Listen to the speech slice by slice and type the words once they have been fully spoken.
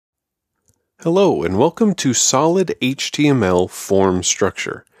Hello and welcome to Solid HTML Form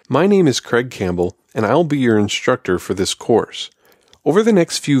Structure. My name is Craig Campbell and I'll be your instructor for this course. Over the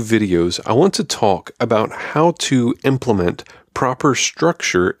next few videos, I want to talk about how to implement proper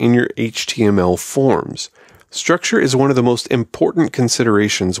structure in your HTML forms. Structure is one of the most important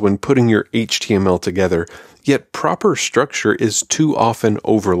considerations when putting your HTML together, yet proper structure is too often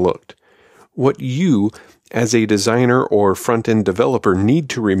overlooked. What you, as a designer or front-end developer, need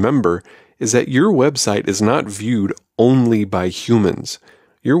to remember is that your website is not viewed only by humans.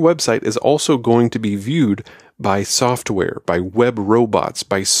 Your website is also going to be viewed by software, by web robots,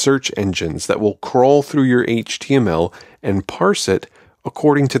 by search engines that will crawl through your HTML and parse it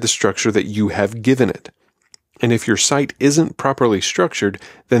according to the structure that you have given it. And if your site isn't properly structured,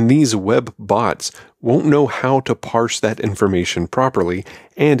 then these web bots won't know how to parse that information properly,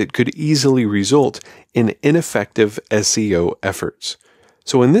 and it could easily result in ineffective SEO efforts.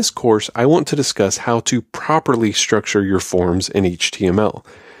 So in this course, I want to discuss how to properly structure your forms in HTML.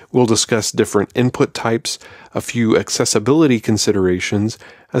 We'll discuss different input types, a few accessibility considerations,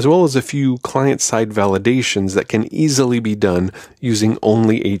 as well as a few client-side validations that can easily be done using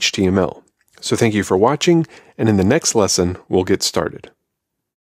only HTML. So thank you for watching, and in the next lesson, we'll get started.